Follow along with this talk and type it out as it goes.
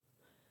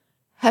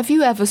Have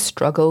you ever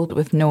struggled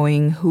with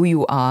knowing who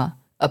you are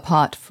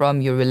apart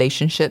from your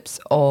relationships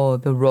or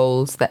the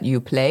roles that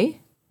you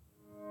play?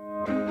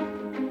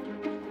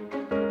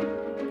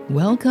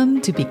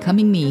 Welcome to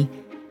Becoming Me,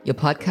 your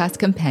podcast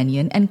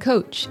companion and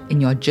coach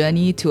in your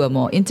journey to a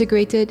more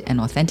integrated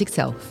and authentic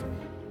self.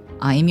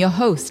 I am your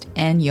host,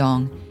 Anne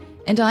Yong,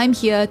 and I'm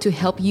here to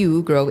help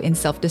you grow in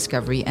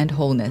self-discovery and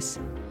wholeness.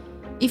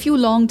 If you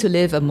long to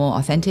live a more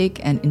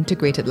authentic and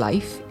integrated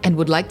life and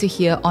would like to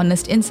hear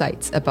honest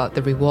insights about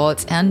the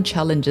rewards and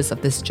challenges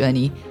of this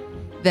journey,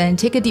 then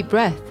take a deep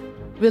breath,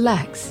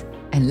 relax,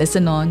 and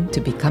listen on to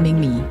Becoming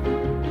Me.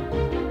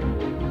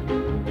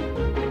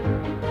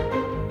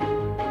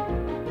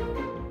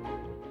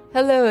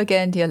 Hello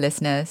again, dear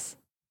listeners.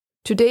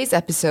 Today's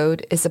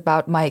episode is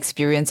about my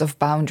experience of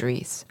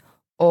boundaries,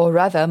 or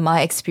rather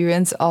my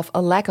experience of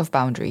a lack of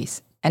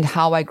boundaries, and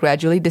how I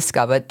gradually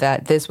discovered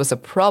that this was a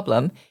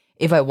problem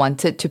if I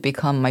wanted to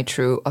become my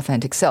true,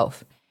 authentic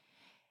self.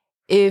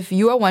 If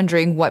you are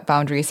wondering what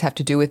boundaries have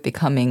to do with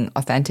becoming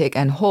authentic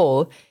and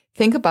whole,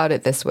 think about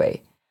it this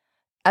way.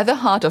 At the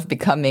heart of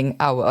becoming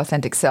our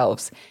authentic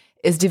selves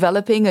is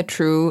developing a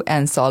true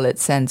and solid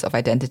sense of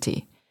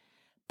identity.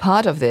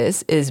 Part of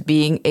this is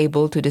being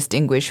able to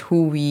distinguish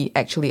who we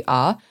actually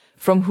are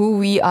from who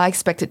we are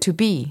expected to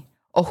be,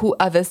 or who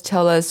others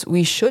tell us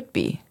we should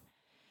be.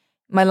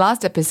 My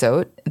last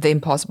episode, The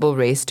Impossible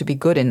Race to Be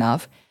Good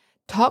Enough,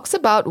 talks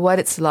about what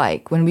it's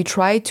like when we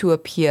try to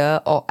appear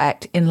or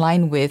act in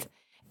line with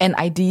an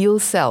ideal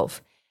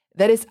self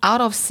that is out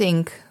of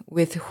sync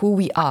with who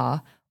we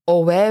are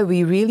or where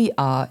we really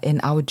are in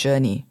our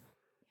journey.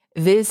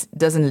 This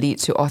doesn't lead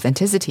to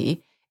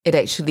authenticity. It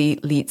actually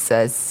leads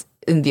us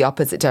in the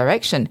opposite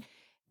direction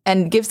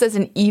and gives us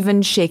an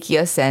even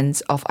shakier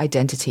sense of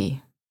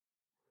identity.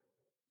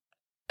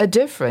 A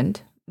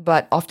different,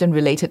 but often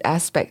related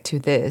aspect to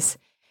this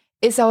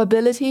is our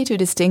ability to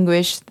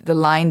distinguish the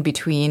line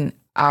between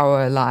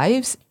our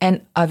lives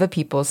and other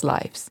people's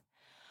lives.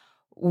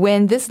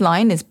 When this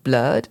line is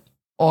blurred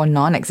or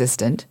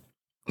non-existent,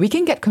 we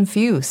can get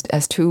confused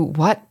as to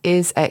what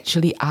is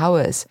actually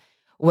ours,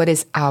 what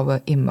is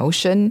our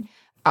emotion,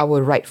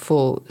 our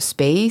rightful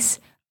space,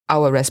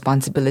 our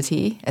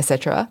responsibility,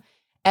 etc.,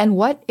 and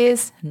what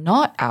is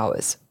not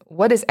ours,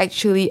 what is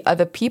actually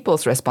other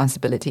people's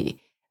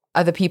responsibility,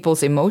 other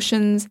people's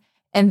emotions,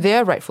 and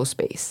their rightful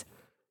space.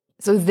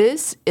 So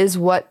this is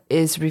what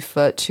is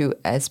referred to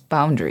as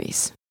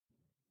boundaries.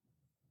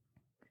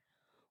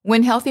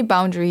 When healthy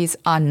boundaries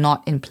are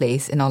not in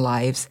place in our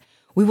lives,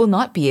 we will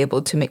not be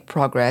able to make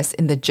progress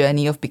in the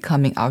journey of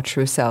becoming our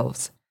true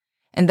selves.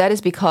 And that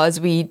is because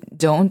we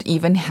don't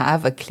even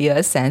have a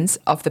clear sense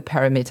of the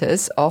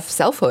parameters of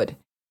selfhood.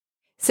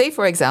 Say,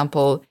 for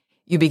example,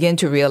 you begin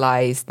to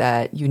realize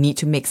that you need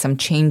to make some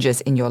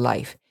changes in your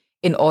life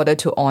in order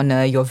to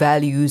honor your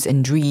values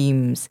and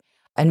dreams,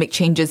 and make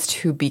changes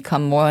to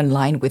become more in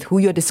line with who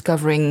you're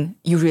discovering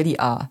you really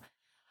are.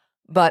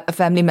 But a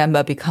family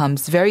member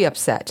becomes very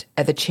upset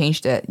at the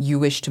change that you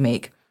wish to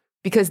make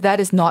because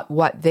that is not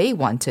what they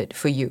wanted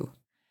for you.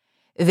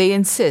 They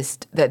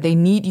insist that they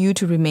need you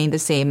to remain the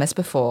same as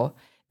before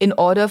in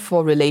order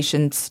for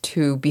relations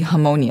to be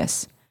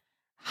harmonious.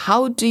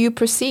 How do you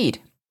proceed?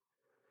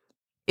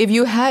 If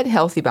you had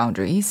healthy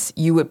boundaries,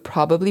 you would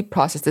probably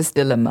process this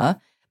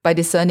dilemma by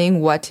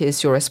discerning what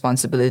is your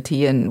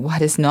responsibility and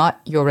what is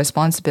not your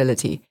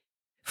responsibility.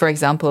 For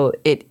example,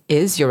 it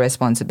is your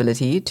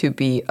responsibility to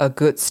be a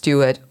good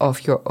steward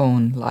of your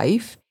own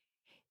life.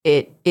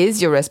 It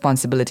is your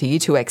responsibility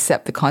to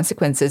accept the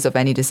consequences of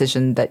any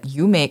decision that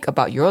you make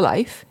about your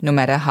life, no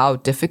matter how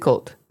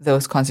difficult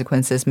those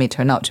consequences may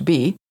turn out to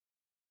be.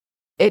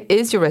 It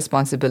is your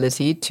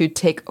responsibility to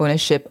take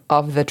ownership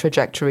of the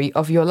trajectory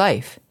of your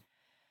life.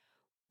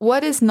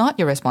 What is not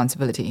your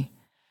responsibility?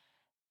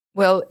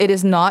 Well, it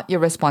is not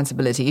your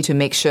responsibility to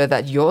make sure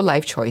that your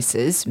life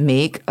choices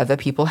make other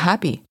people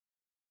happy.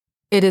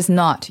 It is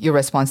not your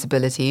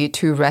responsibility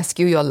to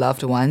rescue your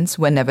loved ones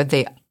whenever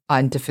they are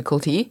in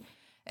difficulty,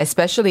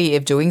 especially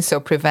if doing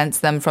so prevents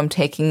them from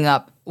taking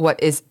up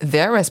what is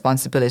their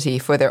responsibility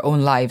for their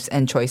own lives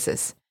and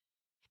choices.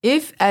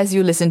 If, as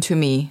you listen to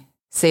me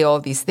say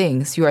all these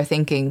things, you are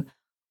thinking,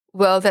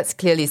 well, that's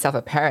clearly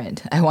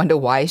self-apparent. I wonder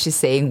why she's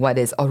saying what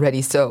is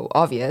already so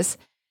obvious.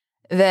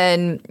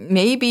 Then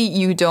maybe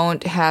you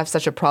don't have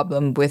such a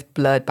problem with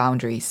blurred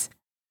boundaries.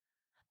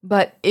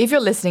 But if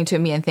you're listening to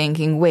me and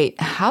thinking, wait,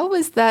 how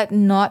is that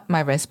not my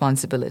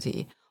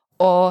responsibility?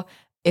 Or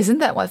isn't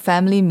that what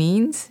family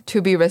means,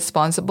 to be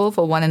responsible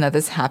for one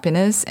another's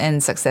happiness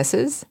and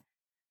successes?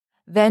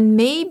 Then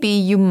maybe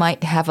you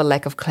might have a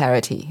lack of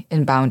clarity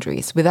in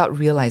boundaries without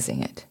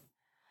realizing it.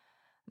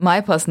 My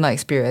personal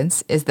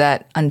experience is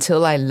that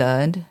until I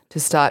learned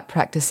to start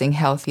practicing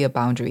healthier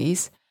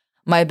boundaries,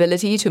 my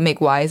ability to make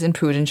wise and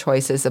prudent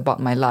choices about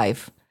my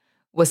life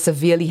was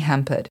severely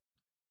hampered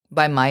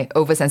by my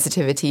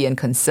oversensitivity and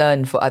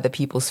concern for other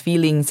people's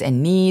feelings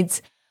and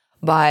needs,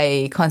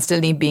 by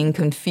constantly being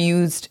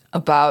confused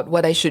about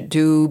what I should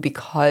do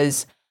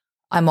because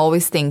I'm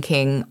always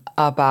thinking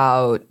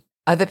about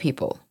other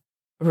people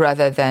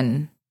rather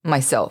than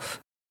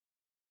myself.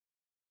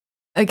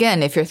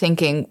 Again, if you're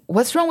thinking,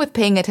 what's wrong with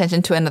paying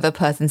attention to another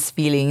person's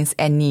feelings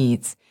and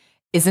needs?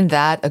 Isn't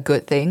that a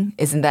good thing?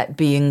 Isn't that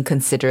being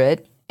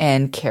considerate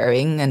and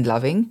caring and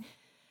loving?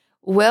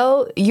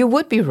 Well, you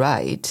would be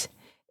right.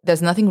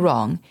 There's nothing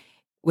wrong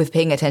with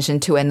paying attention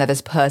to another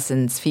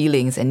person's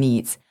feelings and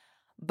needs.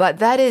 But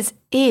that is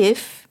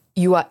if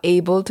you are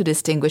able to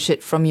distinguish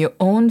it from your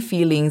own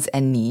feelings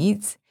and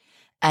needs,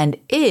 and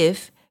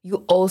if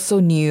you also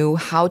knew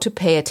how to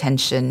pay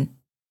attention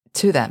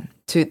to them,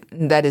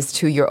 that is,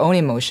 to your own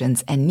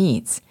emotions and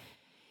needs.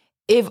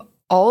 If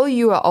all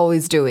you are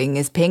always doing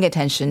is paying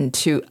attention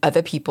to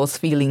other people's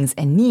feelings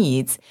and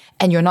needs,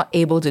 and you're not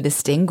able to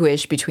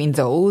distinguish between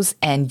those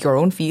and your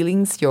own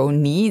feelings, your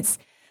own needs,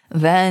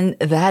 then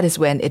that is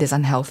when it is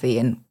unhealthy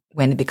and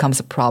when it becomes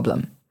a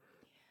problem.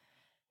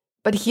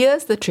 But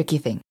here's the tricky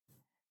thing.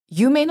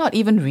 You may not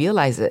even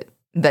realize it,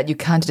 that you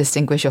can't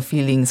distinguish your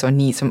feelings or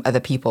needs from other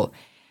people.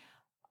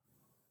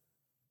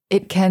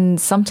 It can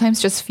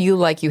sometimes just feel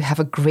like you have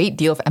a great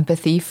deal of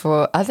empathy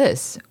for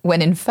others, when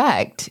in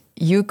fact,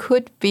 you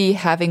could be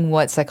having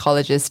what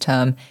psychologists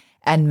term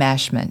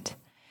enmeshment.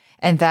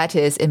 And that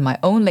is, in my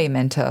own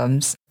layman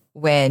terms,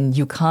 when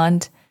you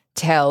can't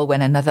tell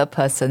when another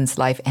person's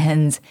life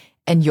ends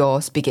and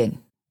yours begin.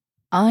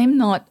 I'm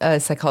not a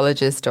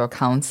psychologist or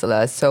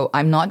counselor, so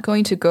I'm not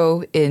going to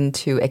go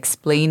into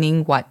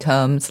explaining what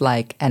terms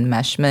like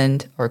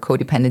enmeshment or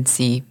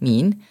codependency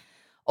mean,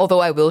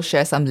 although I will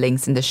share some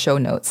links in the show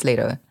notes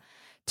later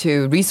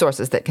to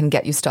resources that can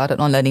get you started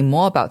on learning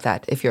more about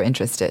that if you're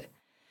interested.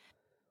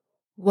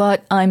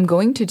 What I'm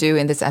going to do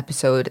in this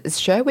episode is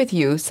share with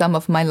you some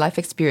of my life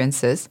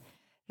experiences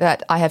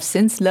that I have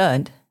since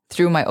learned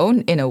through my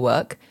own inner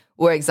work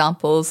were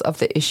examples of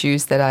the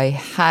issues that I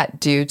had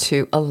due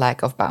to a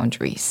lack of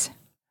boundaries.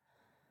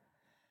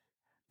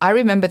 I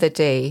remember the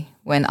day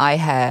when I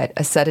had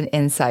a sudden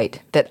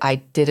insight that I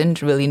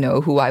didn't really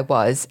know who I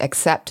was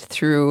except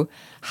through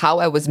how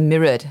I was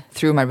mirrored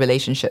through my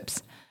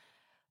relationships.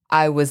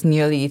 I was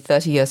nearly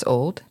 30 years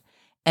old,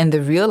 and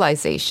the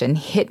realization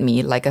hit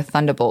me like a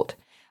thunderbolt.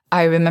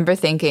 I remember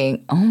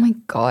thinking, oh my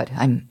God,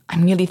 I'm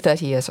nearly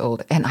 30 years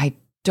old, and I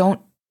don't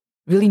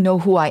really know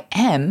who I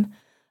am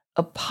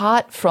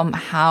apart from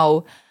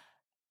how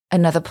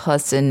another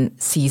person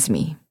sees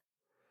me.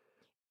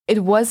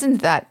 It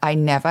wasn't that I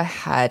never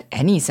had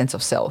any sense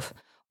of self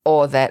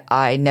or that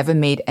I never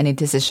made any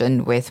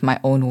decision with my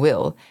own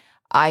will.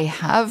 I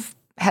have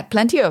had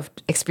plenty of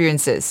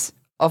experiences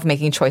of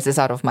making choices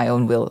out of my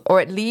own will, or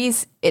at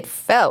least it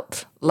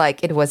felt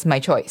like it was my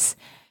choice.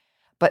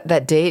 But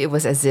that day, it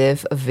was as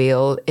if a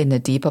veil in a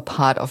deeper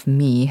part of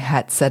me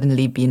had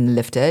suddenly been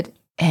lifted,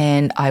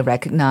 and I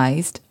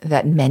recognized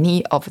that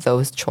many of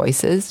those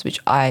choices, which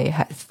I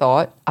had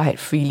thought I had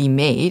freely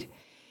made,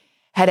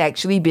 had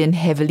actually been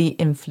heavily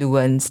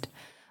influenced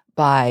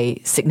by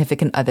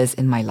significant others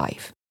in my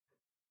life.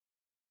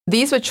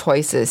 These were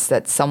choices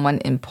that someone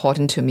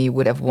important to me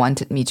would have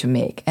wanted me to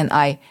make, and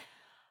I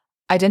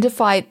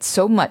identified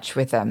so much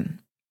with them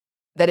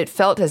that it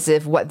felt as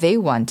if what they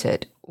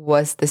wanted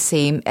was the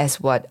same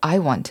as what I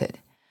wanted.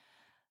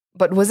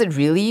 But was it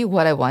really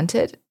what I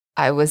wanted?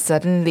 I was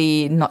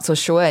suddenly not so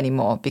sure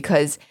anymore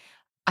because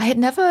I had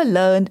never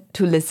learned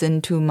to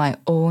listen to my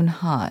own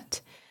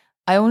heart.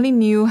 I only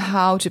knew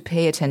how to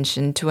pay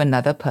attention to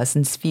another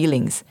person's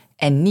feelings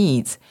and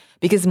needs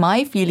because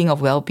my feeling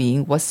of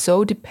well-being was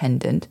so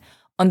dependent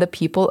on the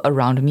people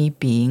around me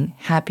being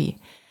happy.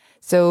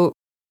 So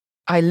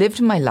I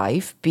lived my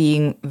life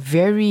being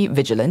very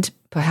vigilant,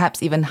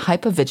 perhaps even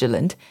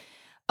hyper-vigilant,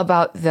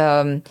 about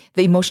the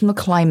emotional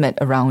climate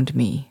around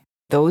me.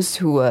 Those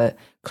who were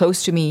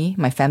close to me,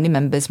 my family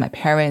members, my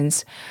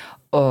parents,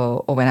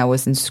 or when I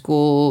was in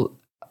school,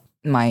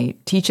 my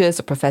teachers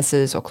or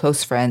professors or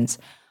close friends,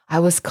 I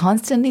was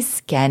constantly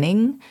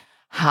scanning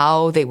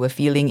how they were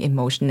feeling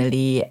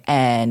emotionally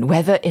and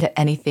whether it had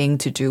anything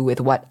to do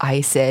with what I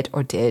said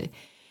or did.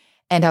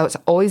 And I was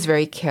always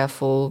very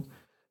careful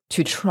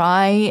to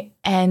try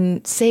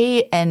and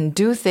say and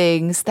do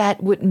things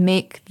that would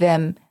make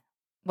them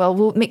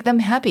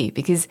happy,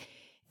 because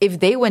if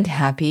they weren't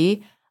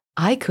happy,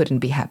 I couldn't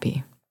be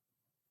happy.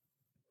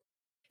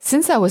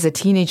 Since I was a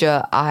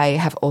teenager, I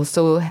have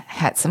also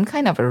had some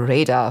kind of a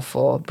radar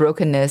for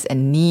brokenness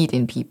and need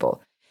in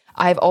people.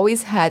 I've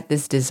always had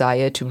this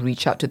desire to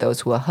reach out to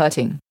those who are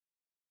hurting.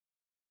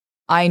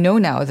 I know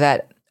now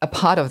that a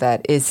part of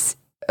that is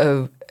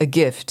a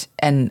gift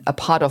and a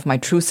part of my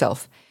true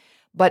self.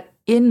 But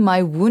in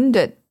my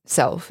wounded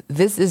self,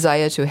 this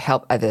desire to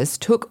help others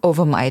took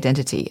over my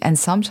identity and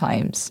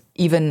sometimes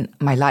even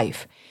my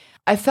life.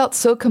 I felt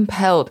so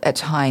compelled at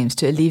times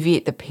to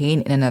alleviate the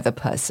pain in another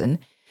person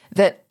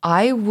that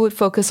I would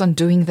focus on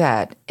doing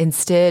that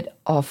instead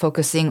of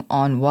focusing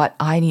on what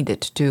I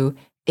needed to do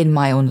in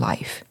my own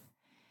life.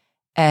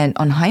 And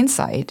on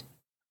hindsight,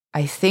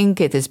 I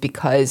think it is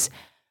because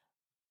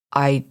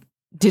I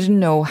didn't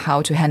know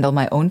how to handle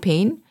my own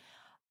pain.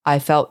 I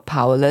felt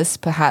powerless,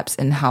 perhaps,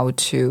 in how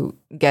to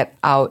get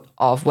out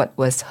of what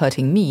was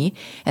hurting me.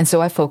 And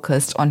so I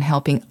focused on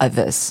helping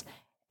others,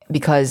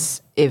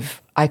 because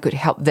if I could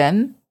help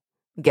them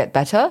get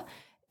better,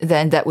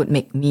 then that would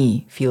make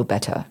me feel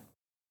better.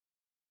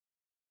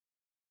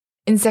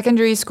 In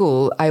secondary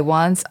school, I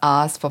once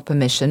asked for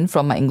permission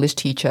from my English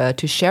teacher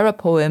to share a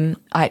poem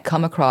I had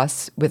come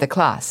across with a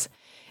class.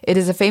 It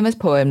is a famous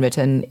poem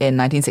written in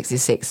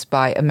 1966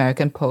 by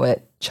American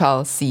poet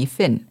Charles C.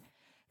 Finn.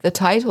 The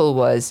title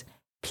was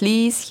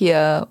Please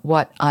Hear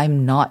What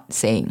I'm Not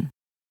Saying.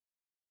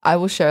 I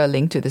will share a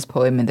link to this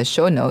poem in the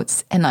show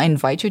notes, and I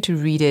invite you to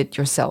read it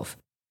yourself.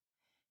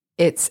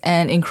 It's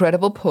an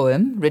incredible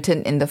poem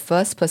written in the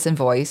first-person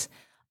voice,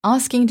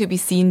 asking to be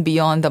seen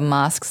beyond the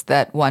masks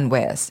that one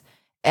wears,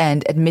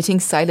 and admitting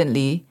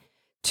silently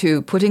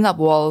to putting up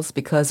walls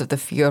because of the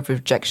fear of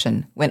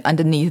rejection, when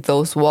underneath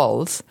those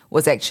walls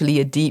was actually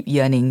a deep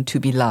yearning to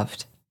be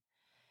loved.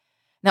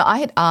 Now, I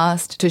had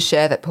asked to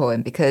share that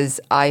poem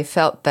because I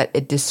felt that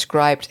it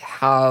described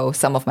how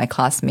some of my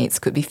classmates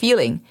could be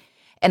feeling,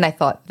 and I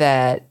thought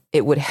that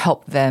it would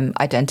help them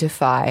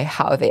identify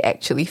how they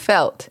actually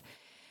felt.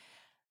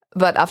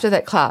 But after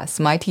that class,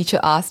 my teacher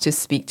asked to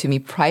speak to me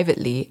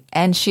privately,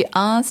 and she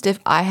asked if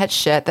I had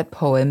shared that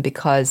poem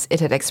because it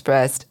had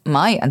expressed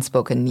my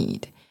unspoken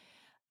need.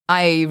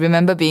 I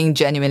remember being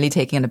genuinely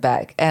taken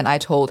aback, and I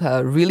told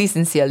her really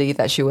sincerely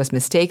that she was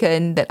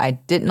mistaken, that I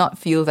did not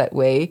feel that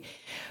way,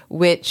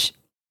 which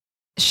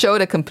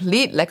showed a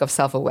complete lack of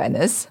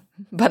self-awareness,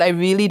 but I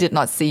really did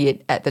not see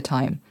it at the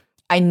time.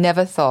 I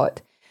never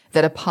thought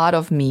that a part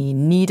of me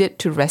needed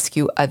to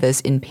rescue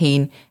others in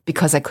pain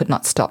because I could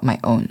not stop my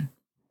own.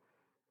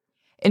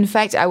 In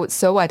fact, I would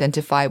so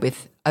identify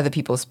with other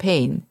people's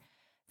pain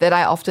that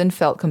I often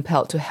felt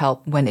compelled to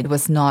help when it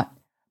was not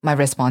my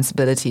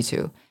responsibility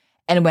to.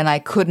 And when I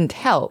couldn't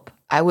help,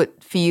 I would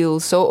feel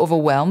so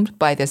overwhelmed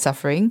by their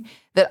suffering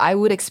that I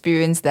would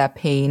experience their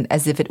pain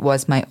as if it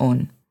was my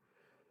own.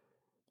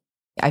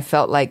 I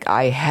felt like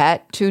I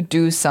had to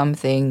do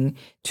something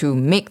to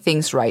make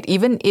things right,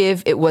 even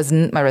if it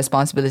wasn't my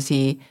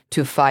responsibility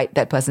to fight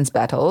that person's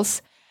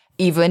battles,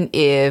 even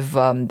if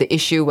the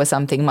issue was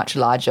something much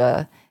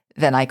larger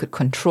than I could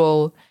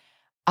control.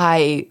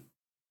 I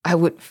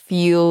would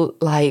feel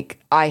like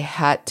I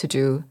had to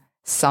do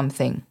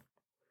something.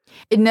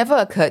 It never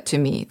occurred to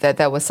me that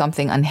there was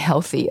something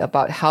unhealthy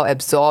about how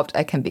absorbed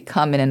I can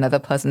become in another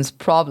person's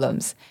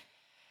problems.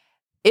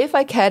 If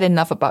I cared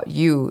enough about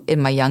you in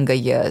my younger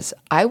years,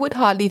 I would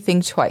hardly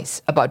think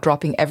twice about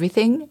dropping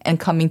everything and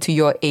coming to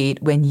your aid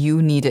when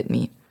you needed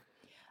me.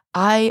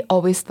 I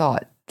always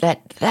thought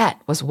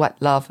that was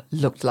what love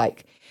looked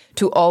like.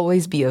 To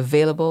always be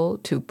available,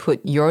 to put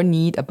your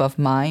need above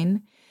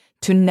mine,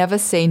 to never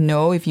say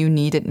no if you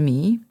needed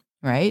me,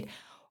 right?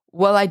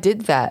 While I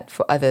did that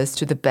for others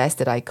to the best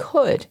that I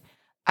could,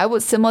 I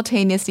would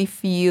simultaneously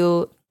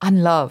feel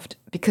unloved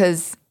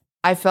because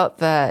I felt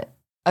that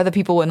other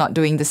people were not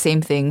doing the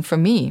same thing for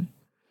me.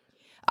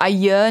 I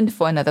yearned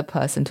for another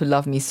person to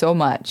love me so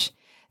much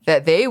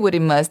that they would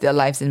immerse their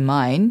lives in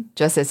mine,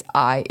 just as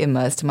I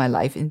immersed my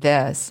life in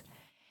theirs.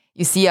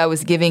 You see, I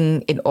was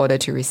giving in order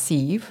to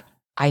receive.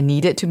 I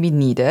needed to be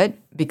needed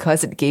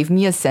because it gave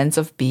me a sense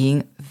of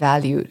being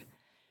valued.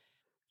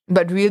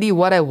 But really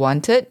what I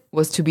wanted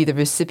was to be the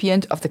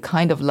recipient of the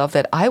kind of love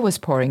that I was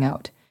pouring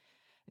out.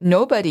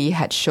 Nobody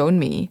had shown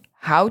me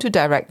how to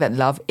direct that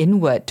love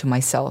inward to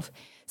myself,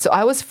 so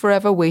I was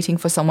forever waiting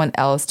for someone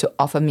else to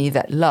offer me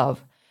that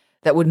love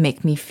that would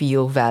make me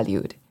feel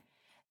valued.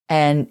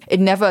 And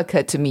it never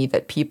occurred to me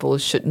that people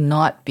should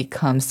not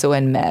become so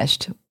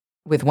enmeshed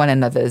with one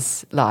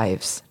another's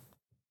lives.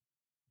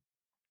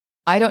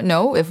 I don't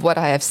know if what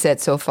I have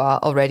said so far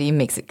already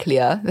makes it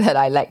clear that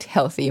I lacked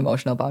healthy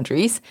emotional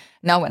boundaries.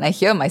 Now, when I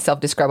hear myself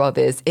describe all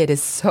this, it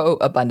is so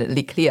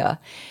abundantly clear.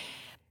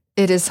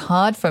 It is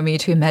hard for me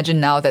to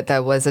imagine now that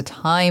there was a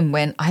time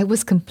when I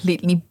was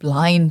completely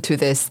blind to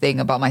this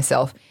thing about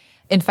myself.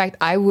 In fact,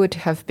 I would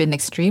have been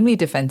extremely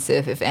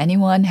defensive if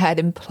anyone had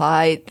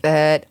implied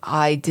that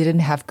I didn't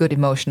have good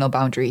emotional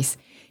boundaries,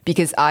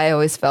 because I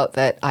always felt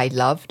that I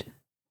loved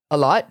a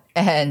lot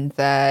and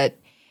that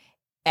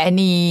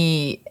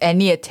any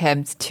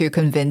attempt to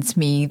convince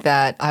me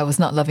that I was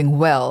not loving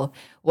well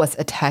was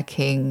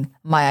attacking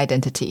my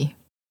identity.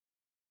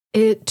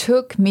 It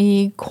took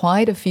me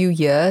quite a few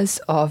years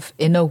of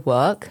inner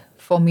work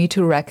for me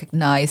to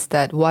recognize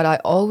that what I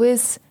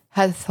always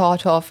had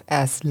thought of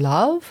as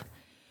love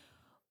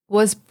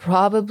was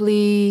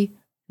probably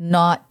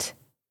not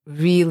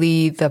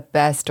really the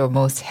best or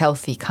most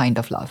healthy kind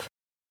of love.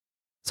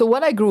 So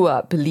what I grew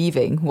up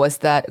believing was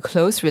that a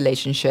close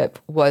relationship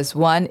was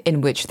one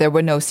in which there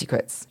were no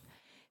secrets.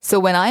 So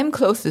when I'm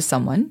close to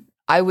someone,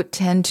 I would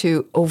tend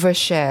to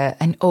overshare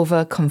and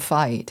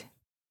overconfide.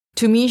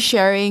 To me,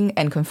 sharing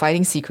and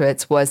confiding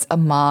secrets was a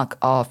mark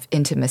of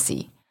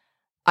intimacy.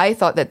 I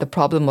thought that the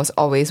problem was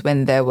always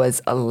when there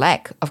was a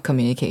lack of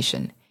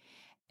communication.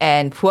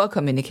 And poor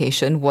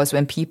communication was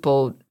when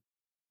people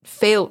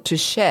failed to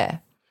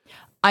share.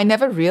 I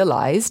never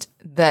realized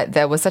that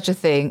there was such a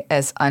thing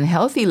as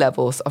unhealthy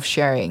levels of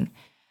sharing.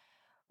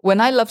 When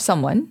I loved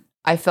someone,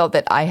 I felt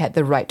that I had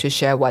the right to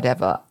share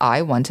whatever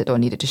I wanted or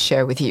needed to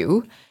share with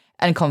you.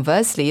 And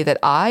conversely, that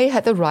I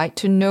had the right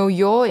to know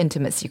your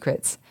intimate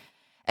secrets.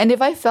 And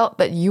if I felt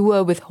that you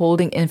were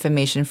withholding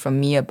information from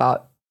me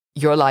about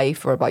your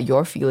life or about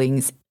your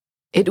feelings,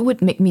 it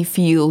would make me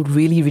feel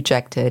really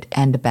rejected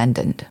and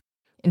abandoned.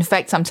 In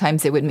fact,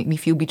 sometimes it would make me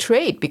feel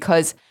betrayed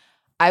because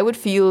I would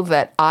feel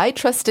that I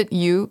trusted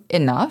you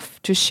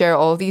enough to share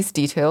all these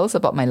details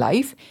about my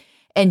life,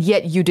 and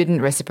yet you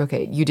didn't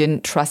reciprocate. You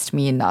didn't trust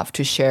me enough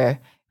to share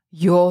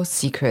your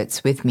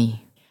secrets with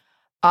me.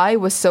 I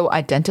was so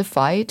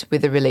identified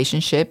with the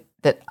relationship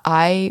that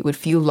I would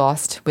feel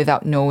lost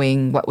without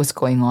knowing what was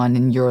going on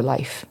in your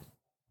life.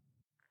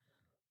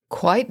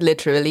 Quite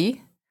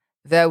literally,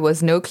 there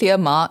was no clear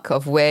mark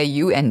of where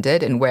you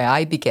ended and where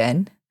I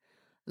began.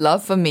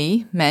 Love for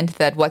me meant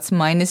that what's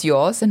mine is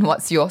yours and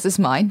what's yours is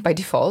mine by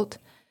default.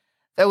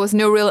 There was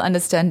no real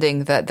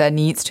understanding that there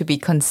needs to be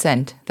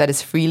consent that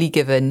is freely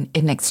given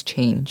in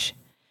exchange.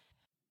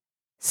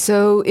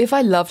 So if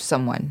I loved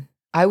someone,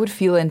 I would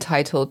feel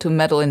entitled to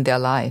meddle in their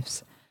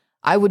lives.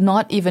 I would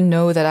not even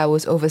know that I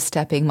was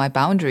overstepping my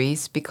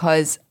boundaries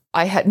because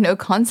I had no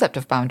concept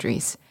of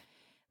boundaries.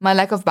 My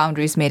lack of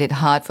boundaries made it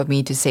hard for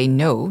me to say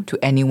no to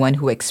anyone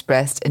who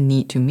expressed a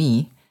need to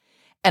me.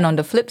 And on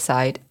the flip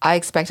side, I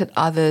expected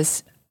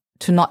others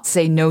to not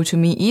say no to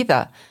me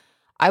either.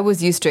 I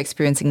was used to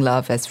experiencing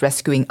love as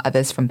rescuing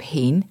others from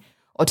pain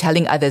or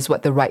telling others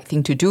what the right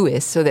thing to do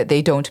is so that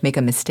they don't make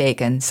a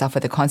mistake and suffer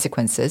the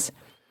consequences.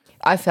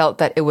 I felt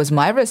that it was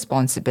my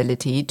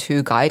responsibility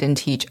to guide and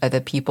teach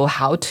other people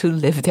how to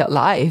live their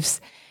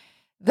lives.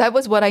 That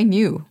was what I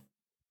knew.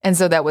 And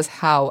so that was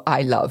how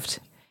I loved.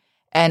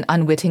 And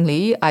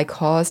unwittingly, I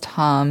caused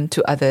harm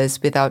to others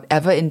without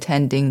ever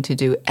intending to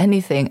do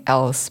anything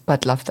else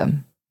but love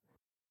them.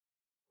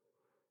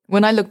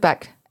 When I look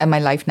back at my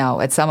life now,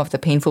 at some of the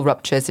painful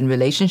ruptures in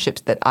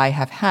relationships that I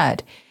have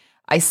had,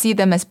 I see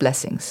them as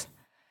blessings.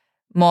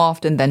 More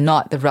often than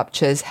not, the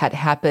ruptures had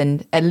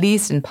happened, at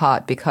least in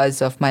part,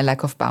 because of my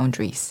lack of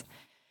boundaries.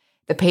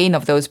 The pain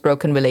of those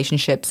broken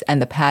relationships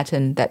and the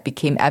pattern that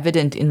became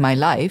evident in my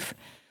life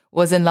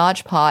was in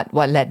large part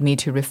what led me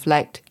to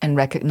reflect and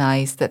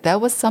recognize that there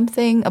was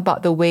something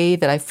about the way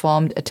that I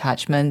formed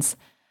attachments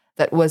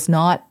that was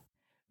not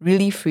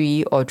really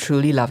free or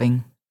truly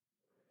loving.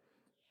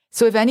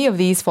 So if any of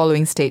these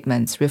following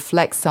statements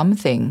reflect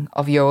something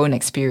of your own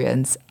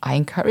experience, I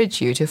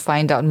encourage you to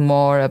find out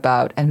more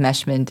about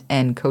enmeshment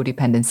and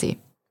codependency.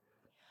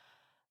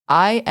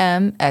 I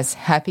am as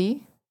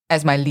happy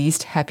as my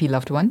least happy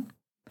loved one.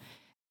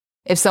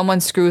 If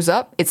someone screws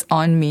up, it's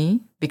on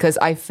me because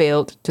I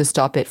failed to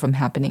stop it from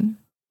happening.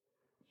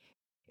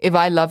 If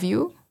I love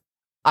you,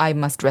 I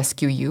must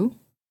rescue you.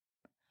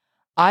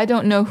 I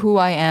don't know who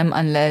I am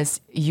unless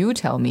you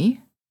tell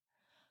me.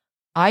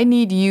 I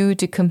need you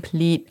to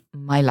complete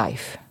my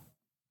life.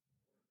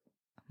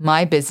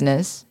 My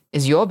business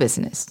is your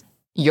business.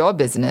 Your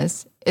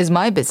business is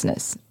my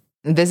business.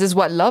 This is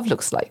what love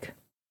looks like.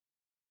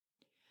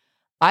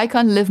 I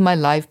can't live my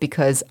life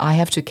because I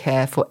have to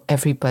care for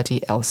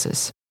everybody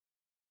else's.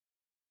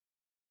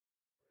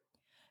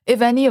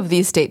 If any of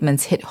these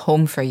statements hit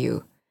home for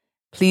you,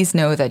 please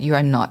know that you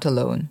are not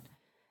alone.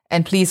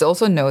 And please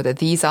also know that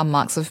these are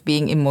marks of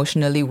being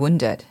emotionally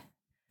wounded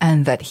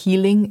and that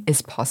healing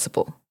is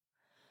possible.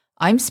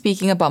 I'm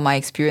speaking about my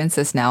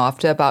experiences now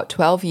after about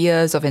 12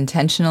 years of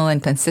intentional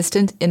and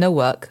consistent inner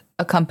work,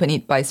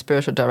 accompanied by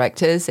spiritual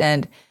directors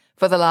and,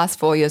 for the last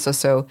 4 years or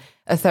so,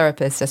 a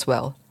therapist as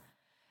well.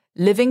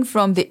 Living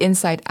from the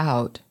inside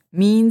out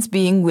means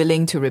being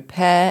willing to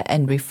repair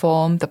and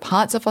reform the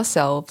parts of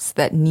ourselves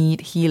that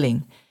need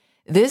healing.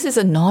 This is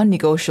a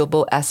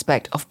non-negotiable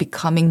aspect of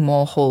becoming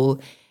more whole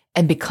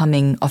and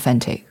becoming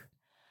authentic.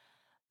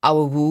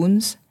 Our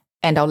wounds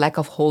and our lack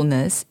of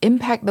wholeness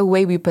impact the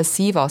way we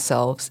perceive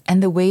ourselves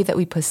and the way that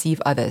we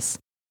perceive others.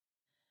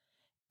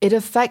 It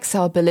affects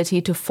our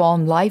ability to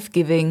form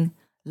life-giving,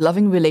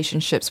 loving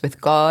relationships with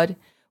God,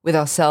 with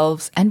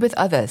ourselves, and with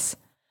others.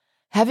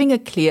 Having a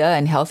clear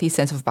and healthy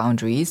sense of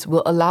boundaries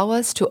will allow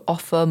us to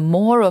offer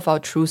more of our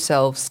true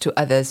selves to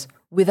others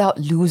without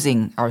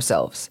losing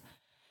ourselves.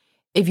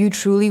 If you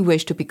truly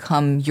wish to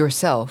become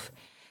yourself,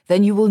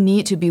 then you will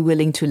need to be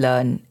willing to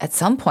learn, at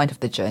some point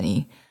of the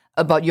journey,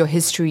 about your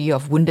history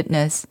of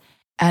woundedness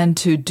and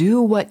to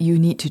do what you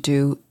need to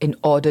do in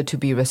order to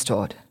be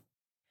restored.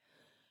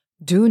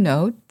 Do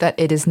note that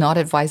it is not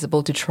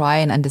advisable to try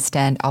and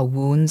understand our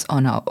wounds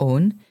on our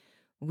own.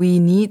 We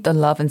need the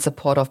love and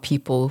support of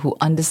people who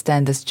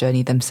understand this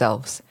journey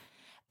themselves.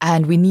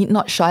 And we need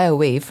not shy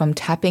away from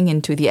tapping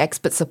into the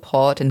expert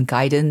support and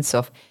guidance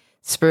of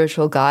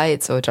spiritual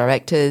guides or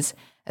directors,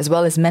 as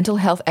well as mental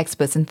health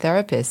experts and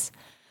therapists.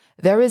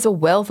 There is a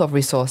wealth of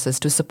resources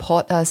to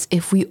support us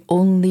if we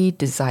only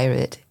desire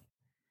it.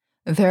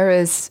 There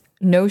is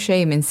no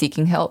shame in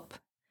seeking help.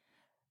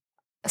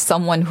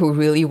 Someone who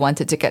really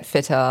wanted to get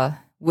fitter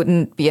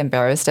wouldn't be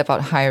embarrassed about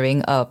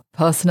hiring a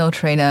personal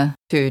trainer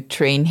to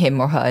train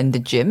him or her in the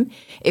gym.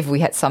 If we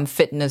had some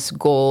fitness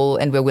goal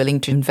and we're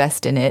willing to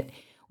invest in it,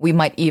 we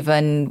might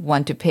even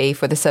want to pay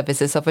for the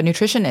services of a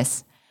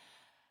nutritionist.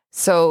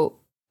 So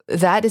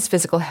that is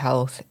physical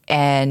health,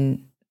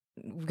 and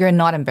we're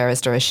not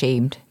embarrassed or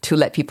ashamed to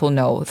let people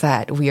know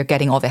that we are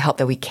getting all the help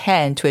that we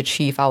can to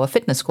achieve our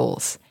fitness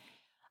goals.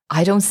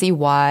 I don't see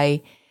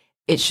why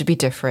it should be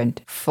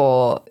different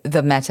for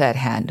the matter at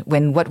hand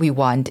when what we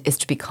want is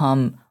to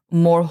become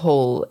more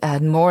whole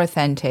and more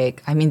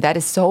authentic. I mean, that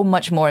is so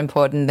much more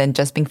important than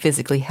just being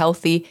physically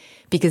healthy,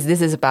 because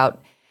this is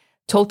about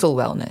total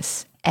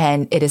wellness,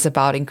 and it is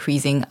about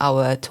increasing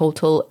our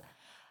total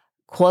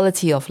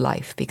quality of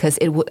life, because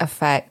it would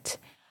affect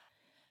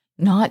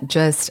not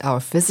just our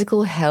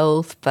physical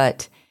health,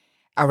 but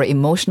our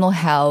emotional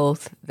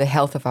health, the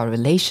health of our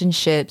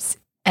relationships,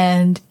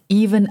 and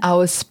even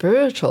our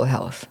spiritual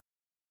health.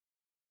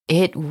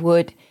 It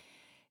would,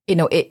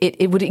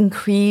 it would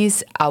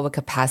increase our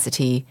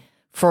capacity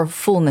for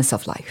fullness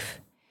of life.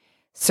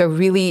 So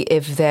really,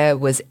 if there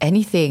was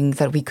anything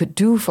that we could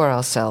do for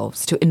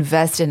ourselves to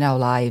invest in our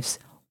lives,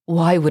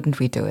 why wouldn't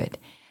we do it?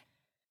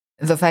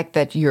 The fact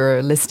that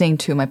you're listening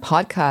to my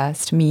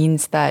podcast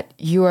means that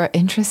you are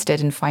interested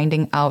in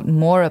finding out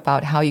more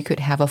about how you could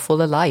have a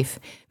fuller life,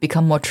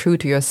 become more true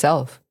to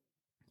yourself.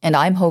 And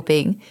I'm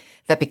hoping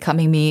that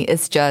Becoming Me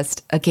is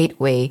just a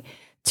gateway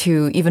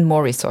to even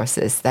more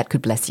resources that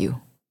could bless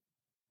you.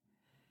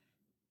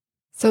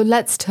 So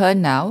let's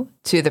turn now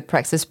to the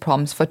praxis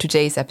prompts for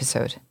today's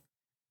episode.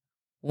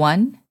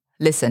 1.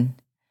 Listen.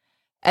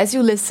 As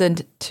you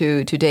listened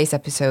to today's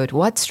episode,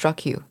 what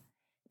struck you?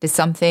 Did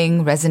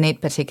something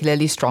resonate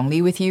particularly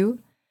strongly with you?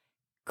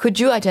 Could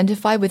you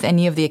identify with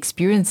any of the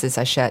experiences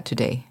I shared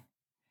today?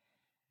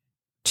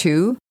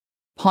 2.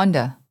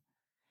 Ponder.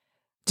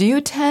 Do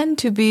you tend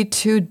to be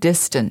too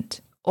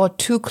distant or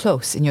too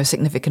close in your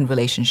significant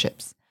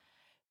relationships?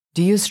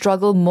 Do you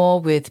struggle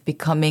more with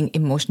becoming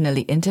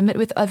emotionally intimate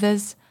with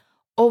others,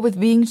 or with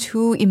being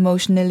too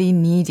emotionally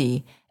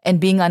needy and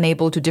being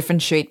unable to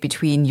differentiate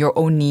between your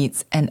own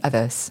needs and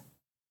others?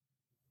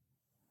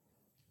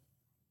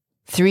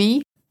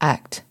 3.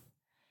 Act.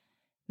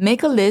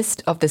 Make a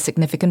list of the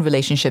significant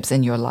relationships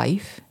in your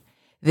life.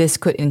 This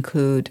could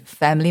include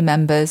family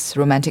members,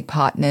 romantic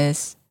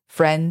partners,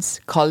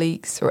 friends,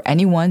 colleagues, or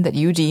anyone that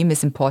you deem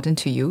is important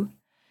to you.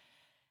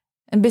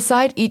 And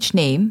beside each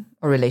name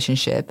or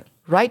relationship,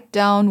 write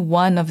down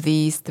one of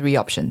these 3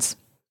 options.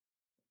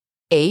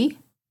 A.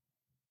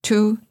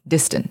 Too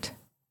distant.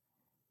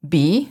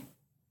 B.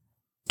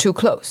 Too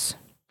close.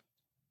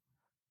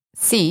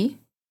 C.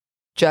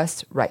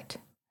 Just right.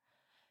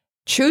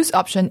 Choose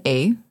option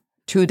A,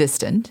 too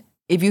distant,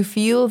 if you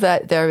feel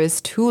that there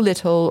is too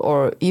little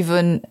or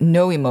even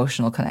no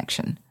emotional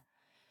connection.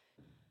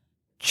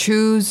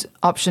 Choose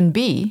option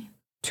B,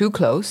 too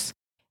close,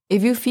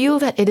 if you feel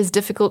that it is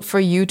difficult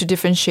for you to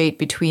differentiate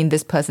between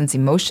this person's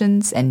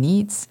emotions and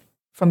needs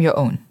from your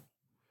own.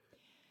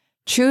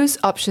 Choose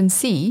option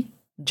C,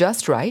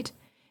 just right,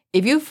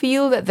 if you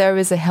feel that there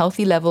is a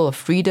healthy level of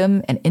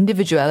freedom and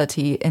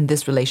individuality in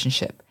this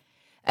relationship,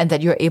 and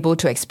that you're able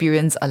to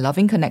experience a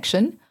loving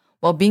connection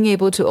while being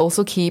able to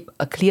also keep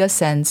a clear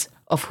sense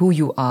of who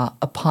you are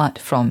apart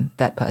from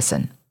that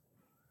person.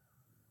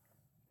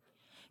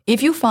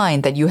 If you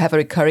find that you have a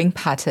recurring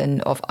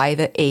pattern of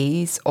either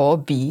A's or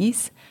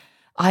B's,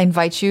 I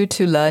invite you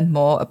to learn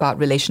more about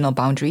relational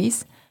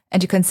boundaries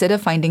and to consider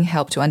finding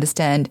help to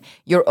understand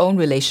your own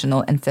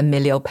relational and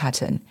familial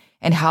pattern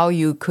and how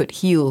you could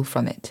heal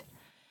from it.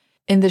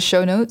 In the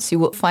show notes, you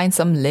will find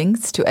some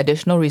links to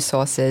additional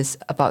resources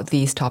about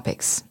these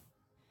topics.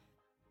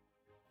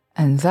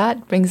 And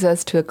that brings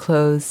us to a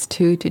close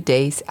to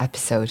today's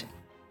episode.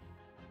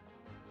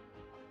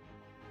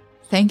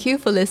 Thank you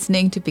for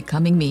listening to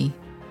Becoming Me,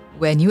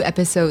 where new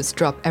episodes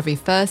drop every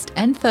first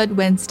and third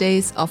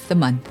Wednesdays of the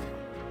month.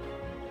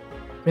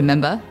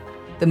 Remember,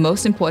 the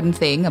most important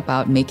thing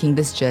about making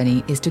this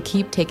journey is to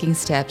keep taking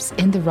steps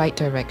in the right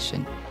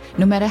direction,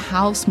 no matter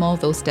how small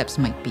those steps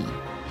might be.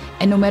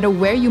 And no matter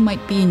where you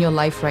might be in your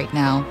life right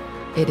now,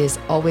 it is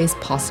always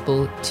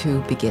possible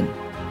to begin.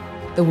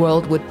 The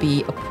world would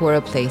be a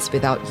poorer place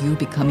without you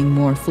becoming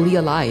more fully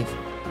alive.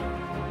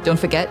 Don't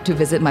forget to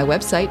visit my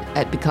website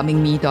at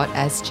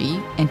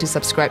becomingme.sg and to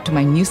subscribe to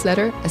my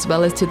newsletter as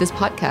well as to this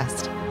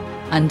podcast.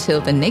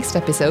 Until the next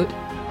episode,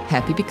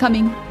 happy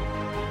becoming!